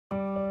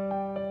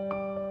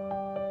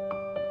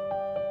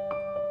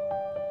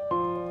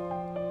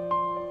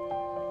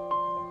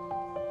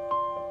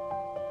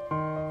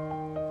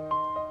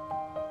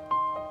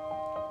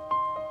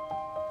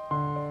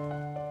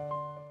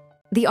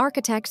The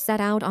architect set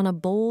out on a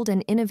bold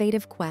and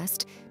innovative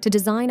quest to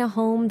design a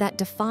home that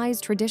defies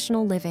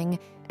traditional living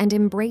and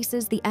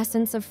embraces the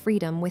essence of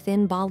freedom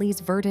within Bali's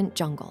verdant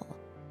jungle.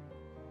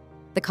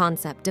 The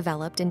concept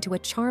developed into a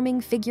charming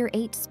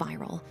figure-8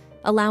 spiral,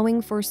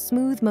 allowing for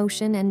smooth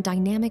motion and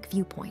dynamic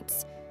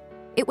viewpoints.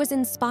 It was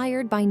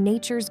inspired by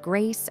nature's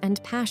grace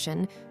and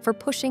passion for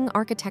pushing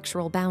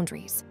architectural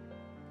boundaries.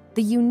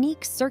 The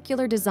unique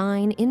circular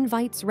design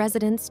invites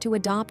residents to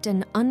adopt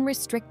an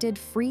unrestricted,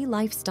 free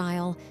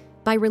lifestyle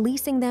by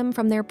releasing them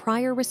from their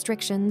prior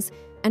restrictions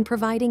and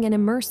providing an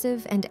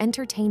immersive and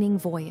entertaining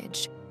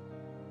voyage.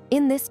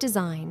 In this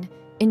design,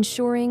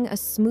 ensuring a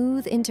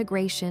smooth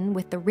integration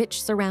with the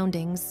rich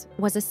surroundings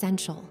was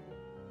essential.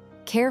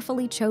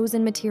 Carefully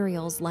chosen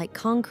materials like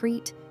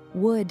concrete,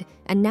 wood,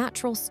 and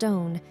natural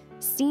stone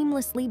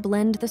seamlessly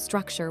blend the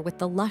structure with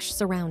the lush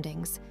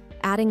surroundings,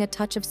 adding a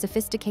touch of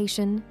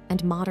sophistication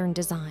and modern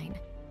design.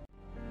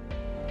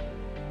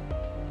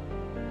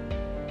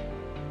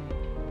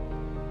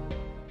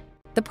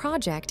 The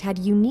project had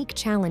unique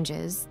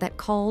challenges that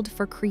called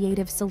for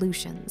creative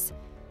solutions.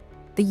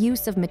 The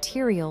use of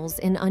materials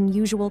in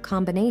unusual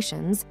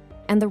combinations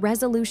and the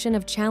resolution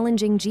of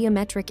challenging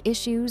geometric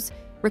issues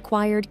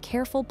required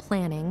careful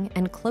planning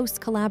and close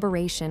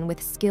collaboration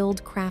with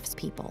skilled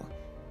craftspeople.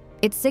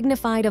 It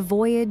signified a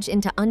voyage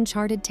into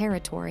uncharted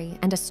territory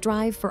and a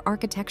strive for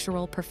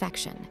architectural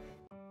perfection.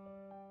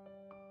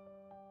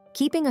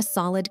 Keeping a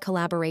solid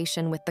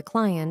collaboration with the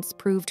clients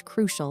proved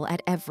crucial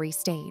at every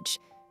stage.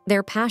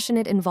 Their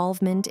passionate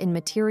involvement in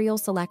material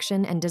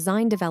selection and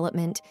design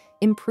development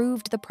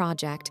improved the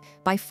project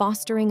by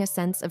fostering a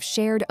sense of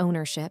shared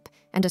ownership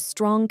and a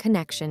strong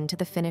connection to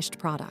the finished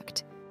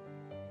product.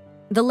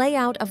 The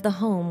layout of the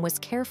home was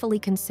carefully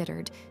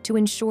considered to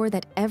ensure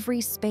that every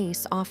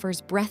space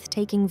offers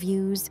breathtaking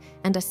views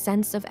and a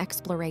sense of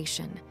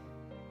exploration.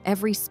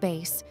 Every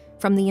space,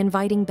 from the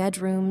inviting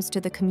bedrooms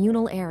to the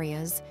communal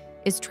areas,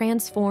 is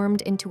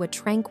transformed into a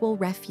tranquil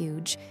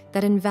refuge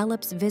that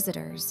envelops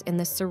visitors in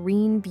the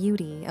serene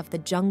beauty of the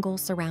jungle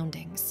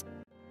surroundings.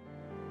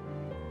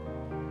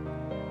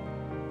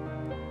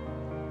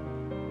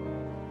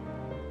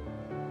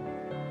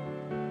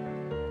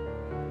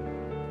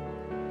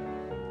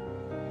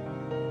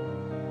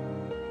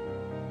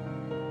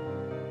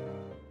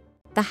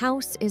 The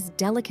house is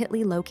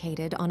delicately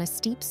located on a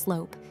steep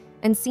slope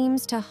and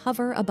seems to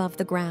hover above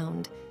the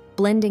ground,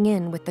 blending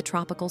in with the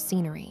tropical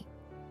scenery.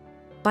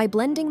 By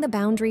blending the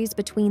boundaries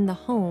between the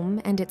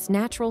home and its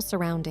natural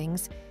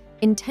surroundings,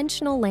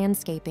 intentional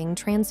landscaping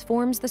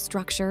transforms the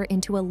structure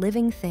into a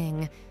living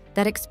thing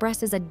that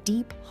expresses a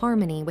deep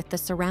harmony with the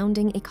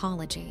surrounding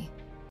ecology.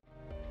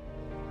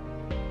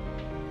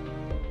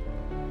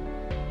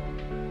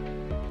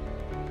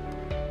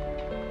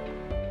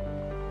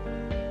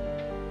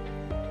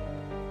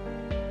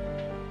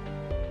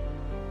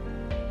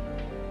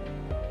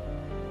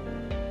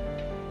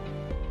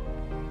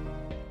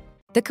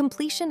 The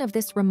completion of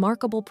this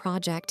remarkable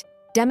project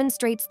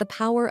demonstrates the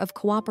power of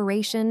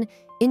cooperation,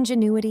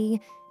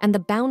 ingenuity, and the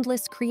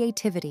boundless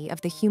creativity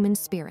of the human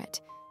spirit.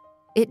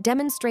 It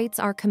demonstrates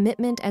our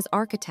commitment as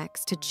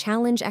architects to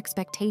challenge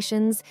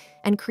expectations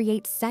and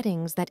create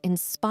settings that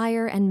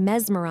inspire and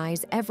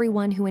mesmerize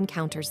everyone who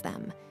encounters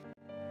them.